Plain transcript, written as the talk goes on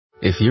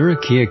If you're a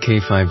Kia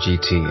K5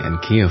 GT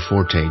and Kia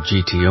Forte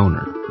GT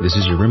owner, this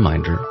is your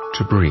reminder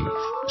to breathe.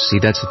 See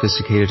that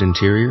sophisticated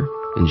interior?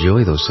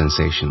 Enjoy those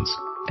sensations.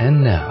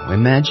 And now,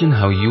 imagine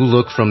how you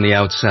look from the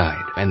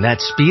outside, and that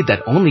speed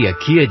that only a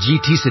Kia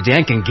GT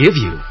sedan can give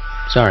you.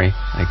 Sorry,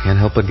 I can't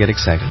help but get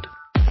excited.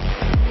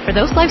 For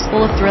those lives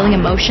full of thrilling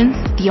emotions,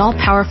 the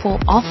all-powerful,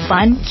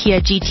 all-fun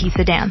Kia GT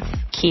sedans.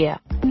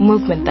 Kia,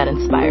 movement that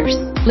inspires.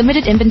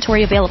 Limited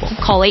inventory available.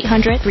 Call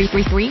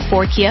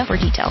 800-333-4KIA for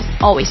details.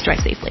 Always drive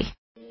safely.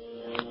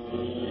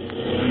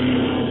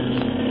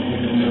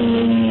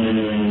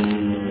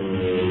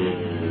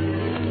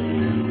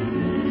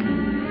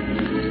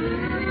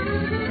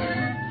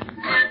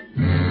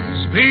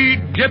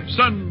 Speed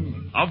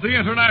Gibson of the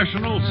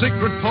International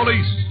Secret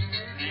Police.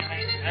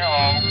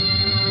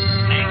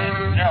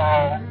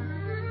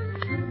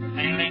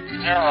 Ceiling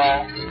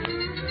zero.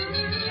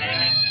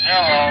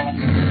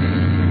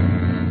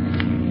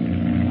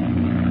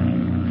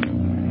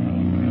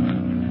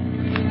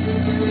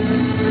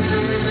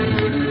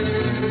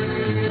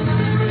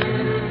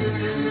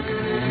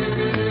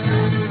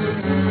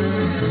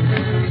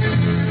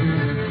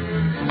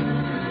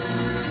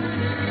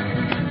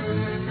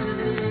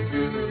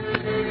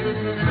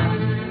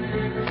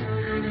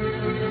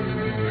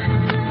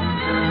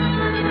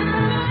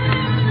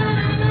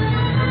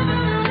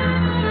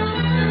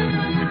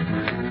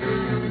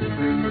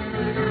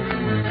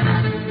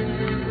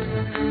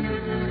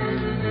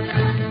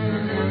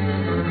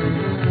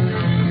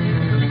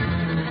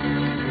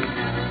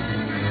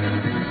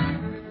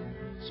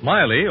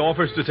 Smiley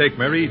offers to take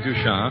Marie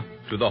Duchamp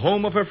to the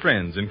home of her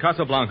friends in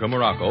Casablanca,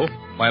 Morocco,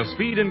 while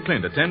Speed and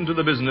Clint attend to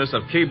the business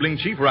of cabling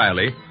Chief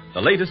Riley the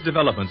latest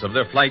developments of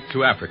their flight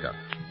to Africa.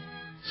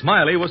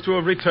 Smiley was to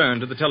have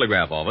returned to the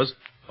telegraph office,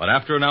 but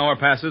after an hour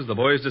passes, the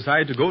boys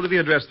decide to go to the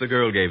address the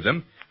girl gave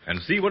them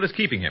and see what is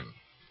keeping him.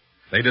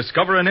 They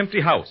discover an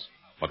empty house,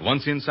 but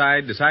once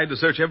inside, decide to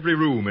search every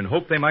room in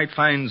hope they might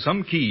find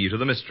some key to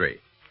the mystery.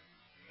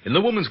 In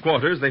the woman's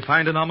quarters, they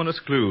find an ominous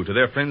clue to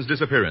their friend's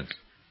disappearance.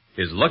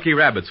 His lucky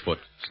rabbit's foot,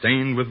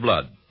 stained with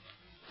blood.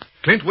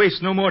 Clint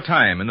wastes no more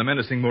time in the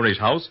menacing Moorish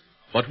house,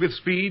 but with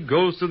Speed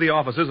goes to the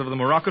offices of the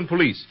Moroccan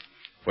police,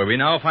 where we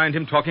now find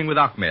him talking with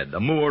Ahmed, a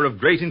Moor of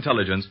great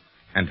intelligence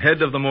and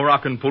head of the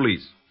Moroccan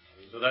police.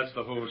 So that's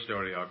the whole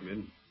story,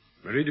 Ahmed.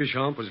 Marie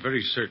Duchamp was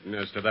very certain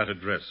as to that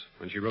address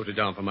when she wrote it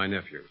down for my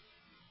nephew.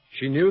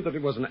 She knew that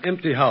it was an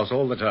empty house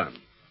all the time.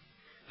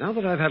 Now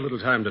that I've had a little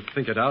time to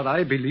think it out,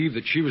 I believe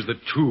that she was the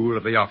tool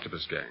of the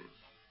Octopus gang,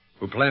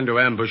 who planned to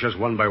ambush us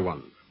one by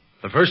one.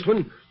 The first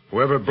one,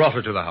 whoever brought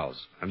her to the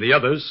house. And the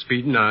others,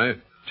 Speed and I,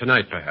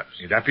 tonight perhaps.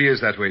 It appears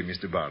that way,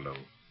 Mr. Barlow.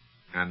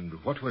 And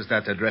what was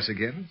that address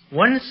again?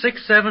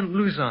 167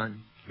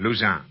 Luzon.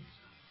 Luzon.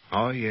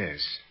 Oh, yes.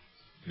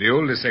 The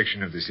oldest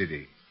section of the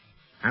city.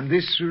 And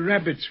this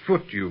rabbit's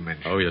foot you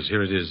mentioned. Oh, yes,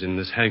 here it is in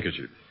this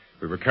handkerchief.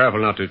 We were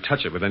careful not to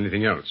touch it with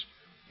anything else.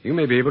 You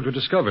may be able to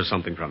discover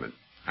something from it.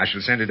 I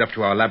shall send it up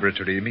to our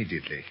laboratory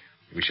immediately.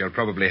 We shall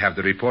probably have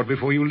the report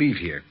before you leave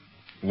here.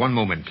 One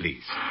moment,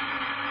 please.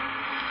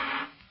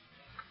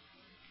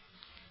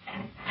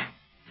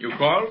 You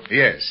called?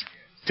 Yes.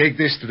 Take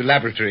this to the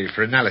laboratory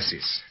for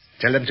analysis.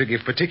 Tell them to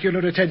give particular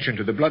attention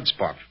to the blood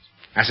spot.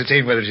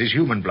 Ascertain whether it is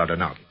human blood or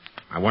not.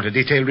 I want a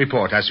detailed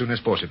report as soon as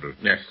possible.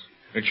 Yes,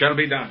 it shall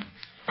be done.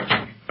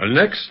 Well,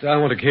 next, I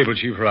want to cable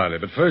Chief Riley.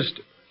 But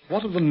first,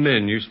 what of the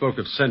men you spoke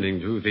of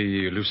sending to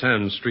the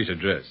Lucerne Street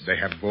address? They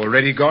have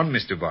already gone,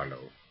 Mr.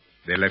 Barlow.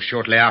 They left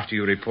shortly after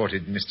you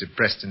reported Mr.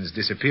 Preston's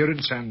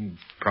disappearance and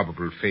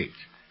probable fate.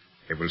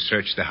 They will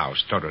search the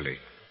house thoroughly.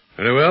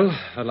 Very well.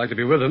 I'd like to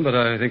be with them, but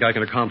I think I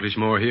can accomplish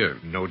more here.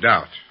 No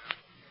doubt.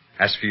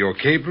 As for your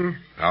cable,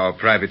 our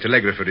private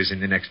telegrapher is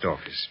in the next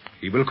office.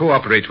 He will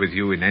cooperate with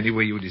you in any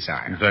way you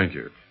desire. Thank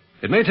you.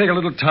 It may take a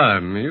little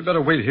time. You'd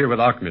better wait here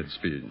with Ahmed,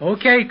 Speed.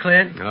 Okay,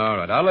 Clint. All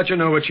right. I'll let you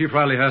know what Chief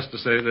Riley has to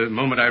say the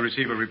moment I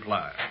receive a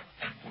reply.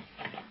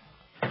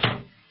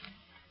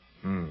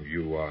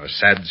 You are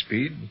sad,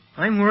 Speed?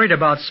 I'm worried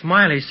about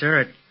Smiley,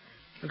 sir. It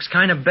looks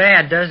kind of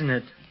bad, doesn't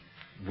it?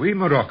 We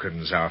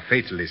Moroccans are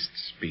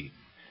fatalists, Speed.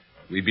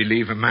 We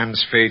believe a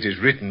man's fate is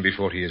written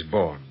before he is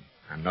born,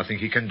 and nothing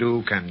he can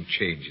do can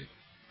change it.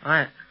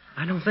 I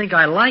don't think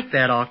I like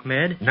that,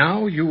 Ahmed.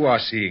 Now you are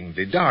seeing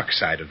the dark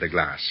side of the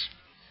glass.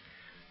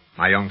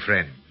 My young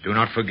friend, do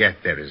not forget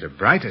there is a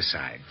brighter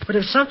side. But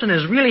if something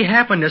has really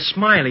happened to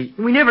Smiley,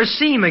 and we never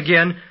see him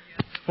again,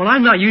 well,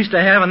 I'm not used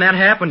to having that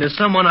happen to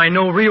someone I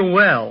know real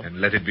well. And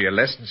let it be a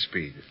lesson,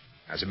 Speed.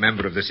 As a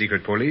member of the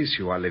secret police,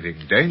 you are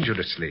living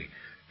dangerously.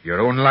 Your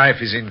own life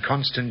is in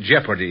constant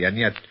jeopardy, and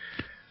yet...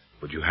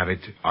 would you have it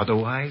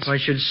otherwise? I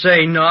should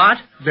say not.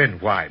 Then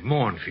why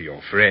mourn for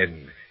your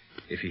friend?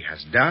 If he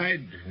has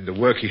died in the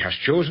work he has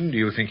chosen, do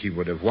you think he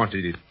would have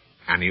wanted it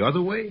any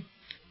other way?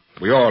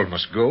 We all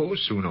must go,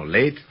 soon or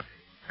late.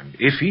 And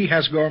if he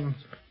has gone,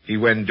 he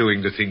went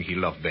doing the thing he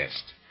loved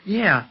best.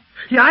 Yeah,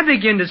 I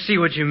begin to see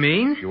what you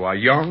mean. You are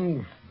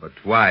young, but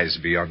wise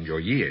beyond your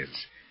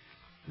years.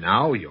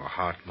 Now your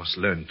heart must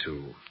learn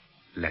to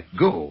let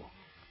go.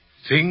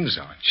 Things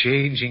are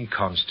changing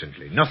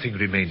constantly. Nothing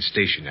remains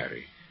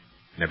stationary.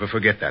 Never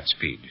forget that,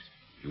 Speed.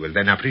 You will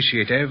then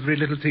appreciate every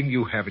little thing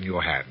you have in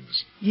your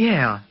hands.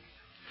 Yeah.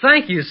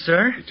 Thank you,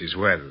 sir. It is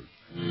well.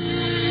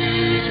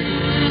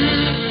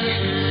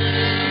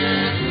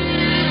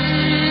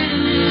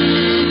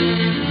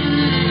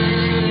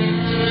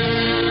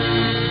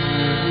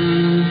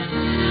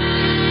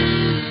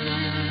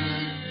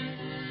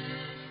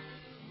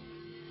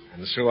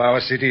 And so our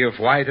city of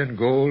white and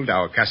gold,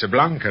 our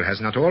Casablanca, has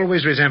not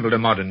always resembled a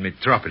modern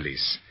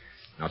metropolis.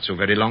 Not so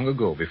very long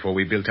ago, before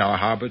we built our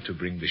harbor to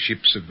bring the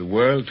ships of the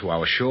world to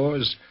our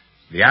shores,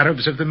 the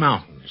Arabs of the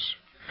mountains,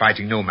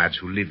 fighting nomads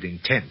who lived in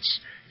tents,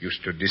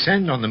 used to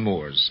descend on the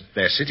Moors,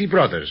 their city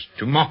brothers,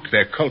 to mock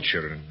their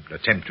culture and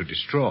attempt to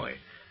destroy.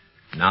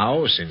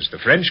 Now, since the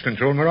French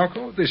control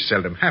Morocco, this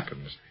seldom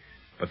happens.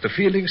 But the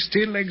feeling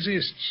still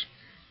exists.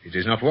 It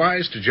is not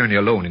wise to journey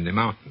alone in the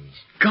mountains.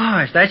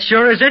 Gosh, that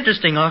sure is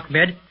interesting,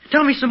 Ahmed.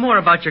 Tell me some more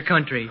about your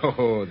country.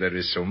 Oh, there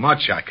is so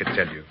much I could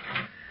tell you.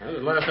 Well,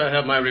 at last I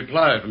have my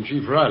reply from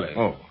Chief Riley.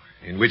 Oh,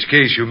 in which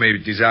case you may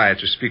desire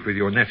to speak with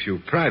your nephew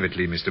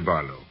privately, Mr.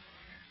 Barlow.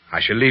 I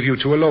shall leave you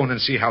two alone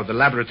and see how the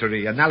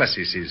laboratory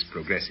analysis is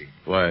progressing.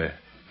 Why,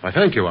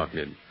 thank you,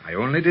 Ahmed. I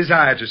only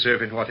desire to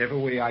serve in whatever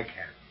way I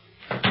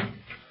can.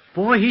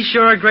 Boy, he's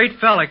sure a great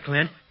fella,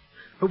 Clint.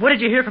 But what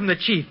did you hear from the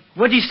chief?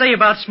 What did he say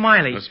about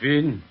Smiley?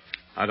 Speed,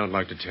 I don't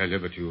like to tell you,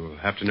 but you'll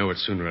have to know it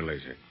sooner or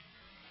later.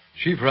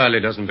 Chief Riley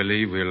doesn't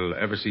believe we'll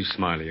ever see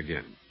Smiley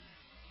again.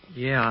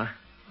 Yeah,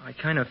 I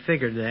kind of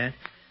figured that.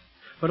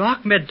 But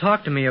Ahmed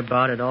talked to me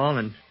about it all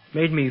and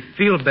made me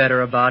feel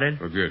better about it.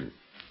 Well, good.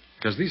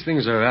 Because these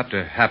things are apt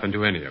to happen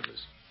to any of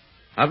us.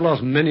 I've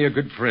lost many a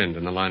good friend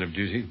in the line of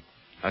duty.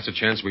 That's a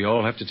chance we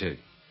all have to take.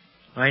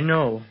 I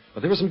know.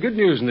 But there was some good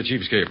news in the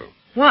chief's cable.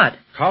 What?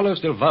 Carlos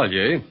del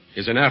Valle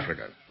is in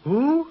Africa.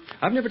 Who?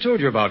 I've never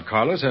told you about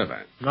Carlos, have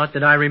I? Not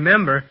that I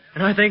remember.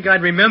 And I think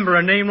I'd remember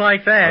a name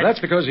like that. Well, that's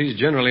because he's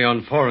generally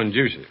on foreign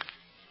duty.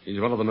 He's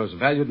one of the most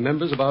valued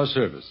members of our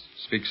service.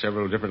 Speaks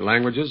several different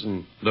languages,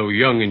 and though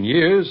young in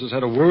years, has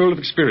had a world of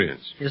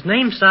experience. His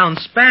name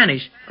sounds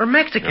Spanish or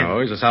Mexican.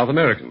 No, he's a South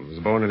American. He was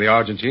born in the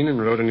Argentine and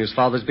rode in his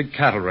father's big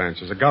cattle ranch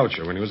as a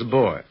gaucho when he was a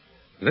boy.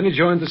 And then he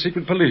joined the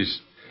secret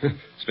police.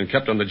 It's been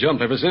kept on the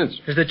jump ever since.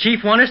 Does the chief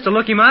want us to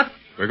look him up?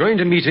 We're going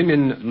to meet him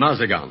in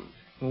Mazagan.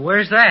 Well,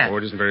 where's that? Oh,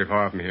 it isn't very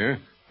far from here.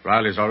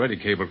 Riley's already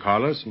cabled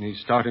Carlos, and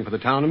he's starting for the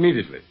town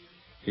immediately.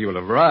 He will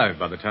have arrived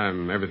by the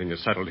time everything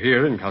is settled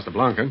here in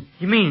Casablanca.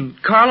 You mean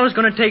Carlo's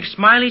going to take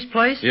Smiley's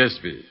place? Yes,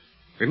 Speed.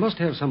 We must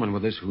have someone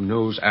with us who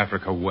knows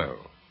Africa well.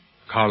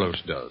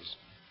 Carlos does.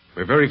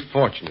 We're very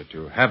fortunate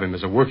to have him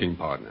as a working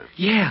partner.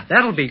 Yeah,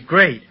 that'll be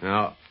great.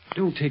 Now,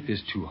 don't take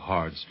this too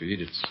hard,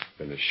 Speed. It's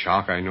been a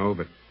shock, I know,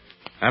 but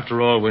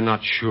after all, we're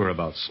not sure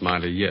about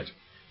Smiley yet.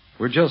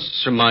 We're just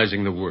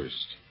surmising the worst.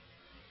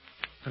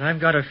 But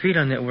I've got a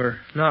feeling that we're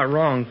not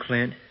wrong,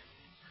 Clint.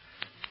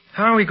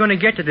 How are we going to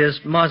get to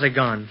this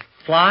Mazagan?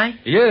 Fly?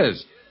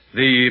 Yes.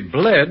 The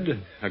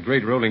Bled, a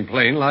great rolling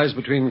plain, lies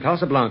between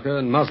Casablanca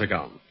and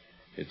Mazagan.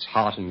 It's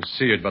hot and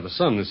seared by the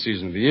sun this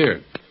season of the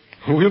year.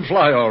 We'll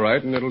fly all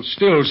right, and it'll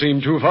still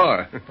seem too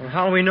far. Well,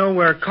 how do we know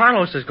where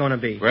Carlos is going to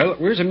be? Well,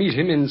 we're to meet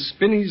him in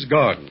Spinney's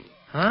garden.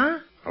 Huh?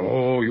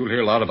 Oh, you'll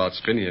hear a lot about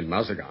Spinney and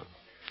Mazagan.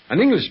 An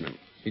Englishman.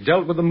 He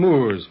dealt with the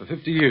Moors for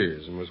 50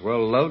 years and was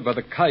well loved by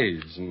the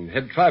Qaids and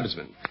head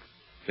tribesmen.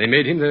 They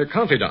made him their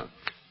confidant.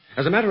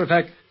 As a matter of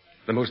fact,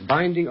 the most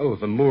binding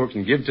oath a Moor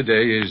can give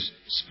today is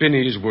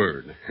Spinney's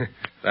word.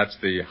 That's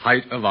the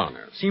height of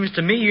honor. Seems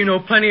to me you know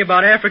plenty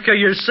about Africa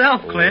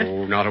yourself, Clint.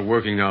 Oh, not a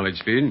working knowledge,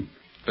 Speed.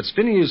 But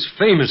Spinney is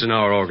famous in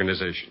our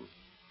organization.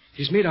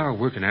 He's made our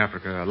work in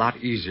Africa a lot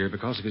easier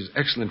because of his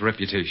excellent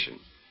reputation.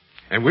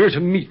 And we're to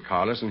meet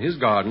Carlos in his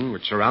garden,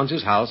 which surrounds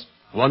his house,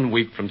 1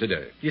 week from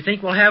today. You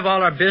think we'll have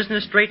all our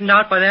business straightened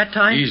out by that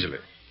time? Easily.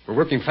 We're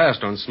working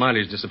fast on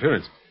Smiley's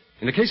disappearance.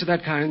 In a case of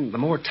that kind, the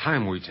more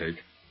time we take,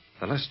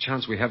 the less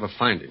chance we have of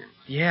finding him.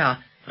 Yeah,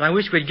 but I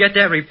wish we'd get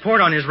that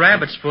report on his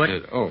rabbit's foot.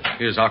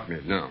 Here's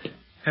Ahmed now.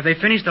 Have they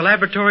finished the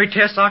laboratory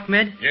tests,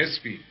 Ahmed? Yes,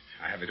 Speed.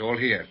 I have it all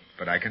here,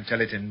 but I can tell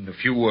it in a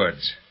few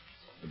words.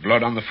 The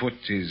blood on the foot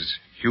is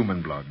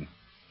human blood.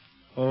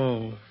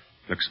 Oh.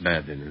 Looks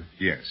bad, then, huh?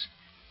 Yes.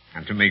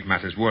 And to make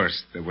matters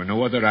worse, there were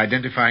no other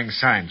identifying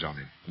signs on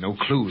it. No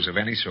clues of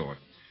any sort.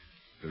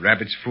 The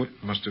rabbit's foot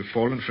must have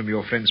fallen from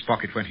your friend's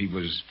pocket when he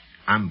was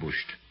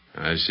ambushed.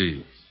 I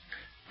see.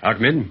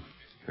 Ahmed,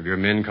 have your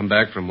men come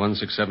back from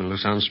 167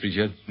 Lucerne Street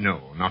yet?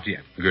 No, not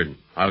yet. Good.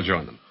 I'll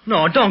join them.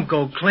 No, don't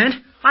go, Clint.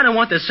 I don't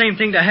want the same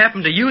thing to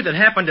happen to you that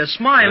happened to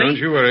Smiley. Don't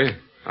you worry.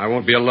 I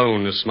won't be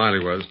alone as Smiley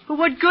was. But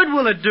what good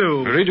will it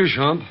do? Marie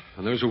Duchamp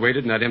and those who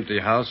waited in that empty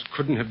house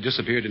couldn't have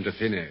disappeared into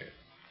thin air.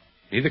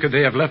 Neither could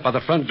they have left by the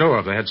front door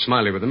if they had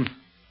Smiley with them.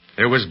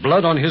 There was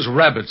blood on his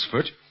rabbit's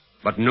foot,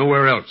 but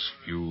nowhere else.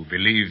 You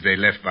believe they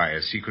left by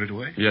a secret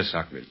way? Yes,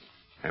 Ahmed.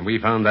 And we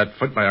found that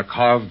foot by a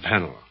carved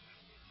panel.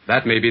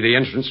 That may be the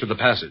entrance to the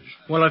passage.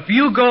 Well, if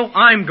you go,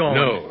 I'm going.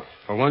 No.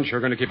 For once,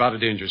 you're going to keep out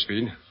of danger,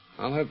 Speed.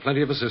 I'll have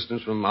plenty of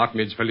assistance from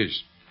Ahmed's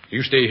police.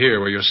 You stay here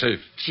where you're safe.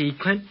 Gee,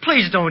 Clint,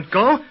 please don't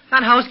go.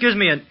 That house gives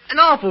me an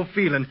awful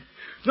feeling.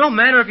 No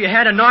matter if you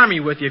had an army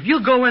with you. If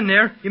you go in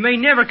there, you may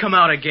never come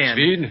out again.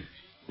 Speed,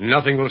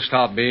 nothing will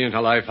stop me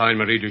until I find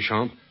Marie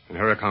Duchamp and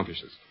her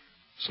accomplices.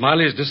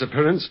 Smiley's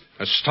disappearance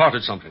has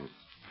started something,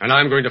 and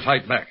I'm going to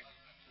fight back.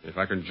 If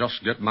I can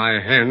just get my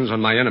hands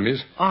on my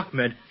enemies.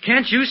 Ahmed,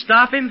 can't you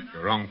stop him?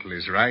 Your uncle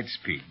is right,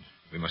 Speed.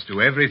 We must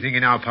do everything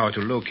in our power to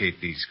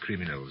locate these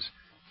criminals.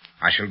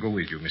 I shall go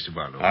with you, Mr.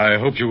 Barlow. I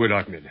hoped you would,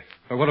 Ahmed.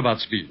 What about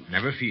Speed?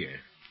 Never fear.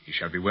 He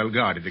shall be well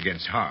guarded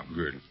against harm.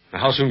 Good. Now,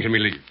 how soon can we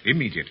leave?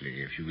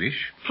 Immediately, if you wish.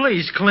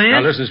 Please, Clint.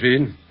 Now, listen,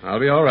 Speed. I'll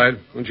be all right.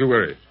 Don't you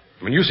worry.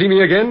 When you see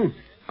me again,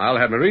 I'll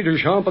have Marie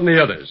Duchamp and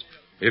the others.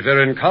 If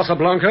they're in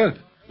Casablanca,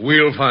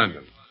 we'll find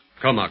them.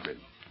 Come, Ahmed.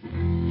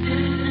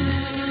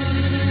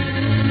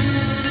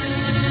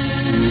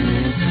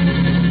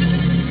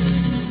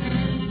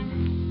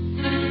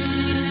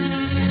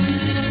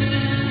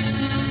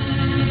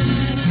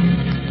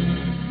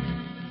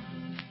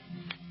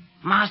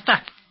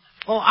 Master.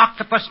 Oh,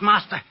 Octopus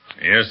Master.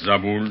 Yes,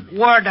 Zabul.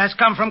 Word has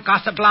come from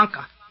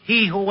Casablanca.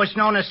 He who was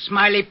known as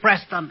Smiley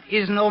Preston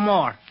is no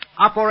more.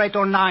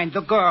 Operator 9,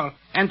 the girl,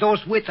 and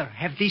those with her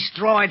have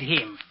destroyed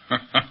him.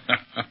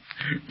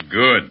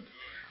 Good.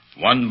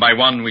 One by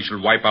one, we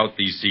shall wipe out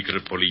these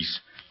secret police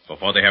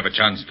before they have a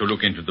chance to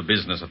look into the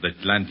business of the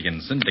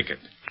Atlantean Syndicate.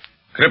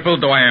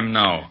 Crippled though I am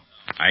now,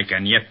 I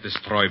can yet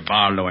destroy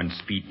Barlow and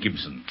Speed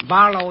Gibson.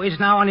 Barlow is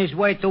now on his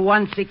way to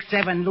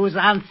 167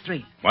 Luzanne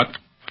Street. What?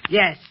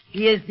 Yes,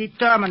 he is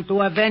determined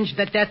to avenge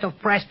the death of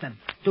Preston,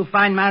 to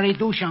find Marie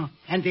Duchamp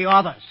and the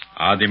others.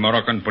 Are the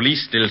Moroccan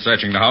police still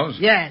searching the house?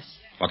 Yes.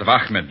 What of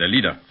Ahmed, the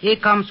leader? He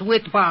comes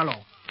with Barlow.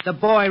 The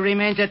boy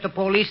remains at the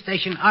police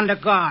station under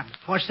guard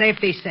for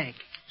safety's sake.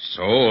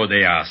 So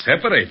they are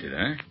separated,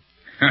 eh?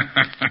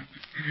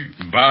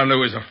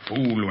 Barlow is a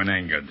fool when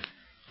angered.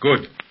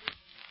 Good.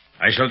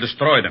 I shall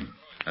destroy them,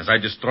 as I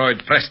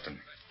destroyed Preston.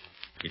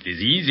 It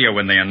is easier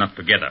when they are not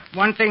together.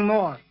 One thing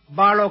more.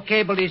 Barlow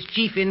cabled his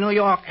chief in New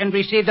York and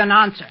received an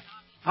answer.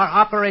 Our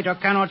operator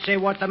cannot say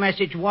what the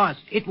message was.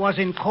 It was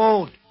in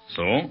code.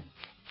 So?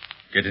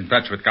 Get in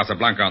touch with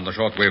Casablanca on the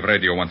shortwave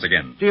radio once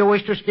again. Do you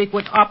wish to speak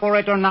with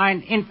Operator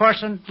 9 in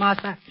person,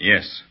 Master?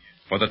 Yes.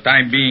 For the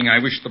time being,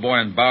 I wish the boy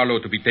and Barlow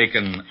to be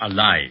taken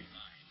alive.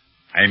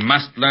 I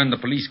must learn the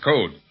police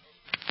code.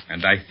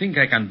 And I think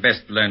I can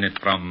best learn it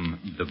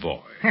from the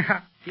boy.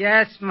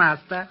 Yes,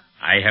 Master.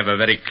 I have a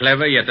very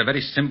clever yet a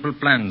very simple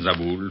plan,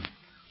 Zabul.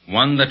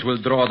 One that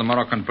will draw the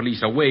Moroccan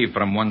police away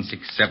from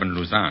 167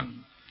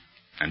 Luzanne.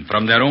 And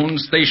from their own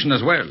station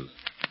as well.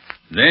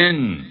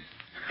 Then...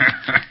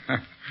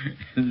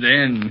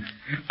 then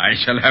I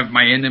shall have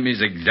my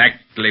enemies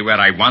exactly where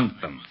I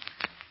want them.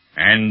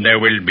 And there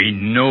will be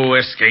no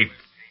escape.